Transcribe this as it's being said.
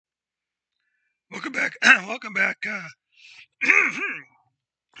Welcome back. Welcome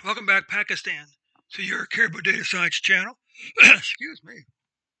back, Pakistan, to your Caribou Data Science channel. Excuse me.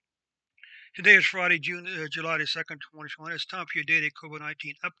 Today is Friday, July the 2nd, 2020. It's time for your daily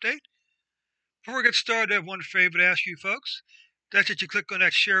COVID-19 update. Before we get started, I have one favor to ask you folks. That's that you click on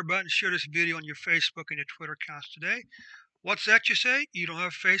that share button, share this video on your Facebook and your Twitter accounts today. What's that you say? You don't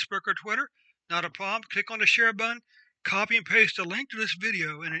have Facebook or Twitter? Not a problem. Click on the share button, copy and paste the link to this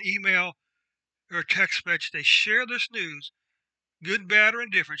video in an email or a text message. They share this news. Good, bad, or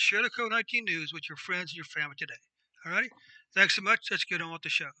indifferent, share the COVID-19 news with your friends and your family today. Alrighty? Thanks so much. Let's get on with the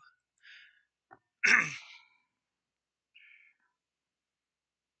show.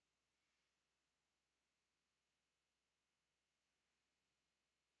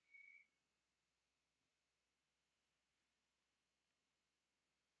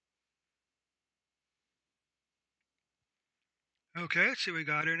 Okay, let's see what we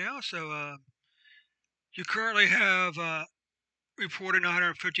got here now. So you currently have reported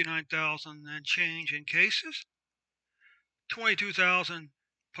 959,000 and change in cases, 22,000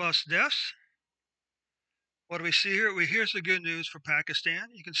 plus deaths. What do we see here? Here's the good news for Pakistan.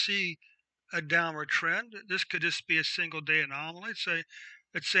 You can see a downward trend. This could just be a single day anomaly.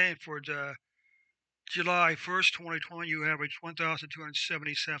 It's saying for July 1st, 2020, you averaged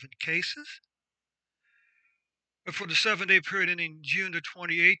 1,277 cases. But for the 7-day period ending June the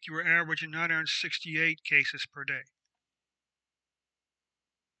 28th, you were averaging 968 cases per day.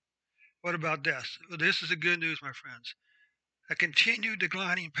 What about deaths? Well, this is the good news, my friends. A continued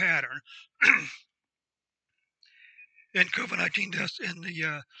declining pattern in COVID-19 deaths in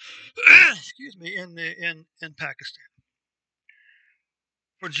the excuse me in Pakistan.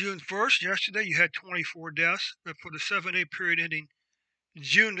 For June 1st, yesterday, you had 24 deaths, but for the 7-day period ending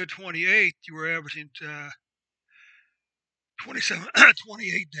June the 28th, you were averaging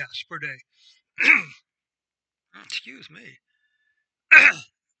 28 deaths per day. Excuse me.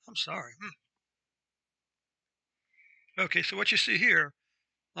 I'm sorry. Okay, so what you see here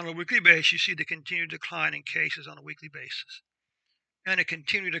on a weekly basis, you see the continued decline in cases on a weekly basis and a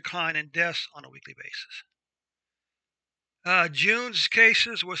continued decline in deaths on a weekly basis. June's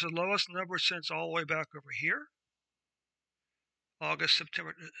cases was the lowest number since all the way back over here. August,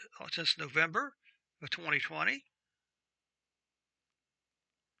 September, since November of 2020.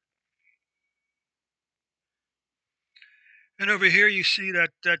 And over here, you see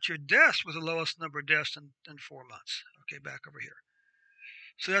that your deaths was the lowest number of deaths in 4 months. Okay, back over here.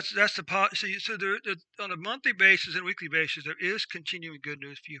 So that's the so there, on a monthly basis and weekly basis, there is continuing good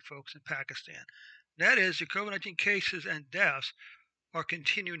news for you folks in Pakistan. That is, the COVID-19 cases and deaths are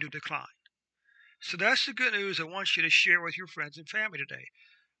continuing to decline. So that's the good news I want you to share with your friends and family today.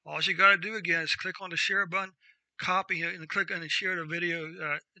 All you got to do again is click on the share button, copy it, and click on and share the video,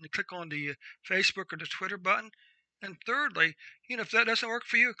 and click on the Facebook or the Twitter button. And thirdly, if that doesn't work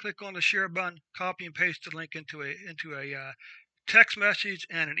for you, click on the share button, copy and paste the link into a text message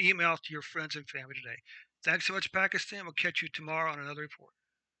and an email to your friends and family today. Thanks so much, Pakistan. We'll catch you tomorrow on another report.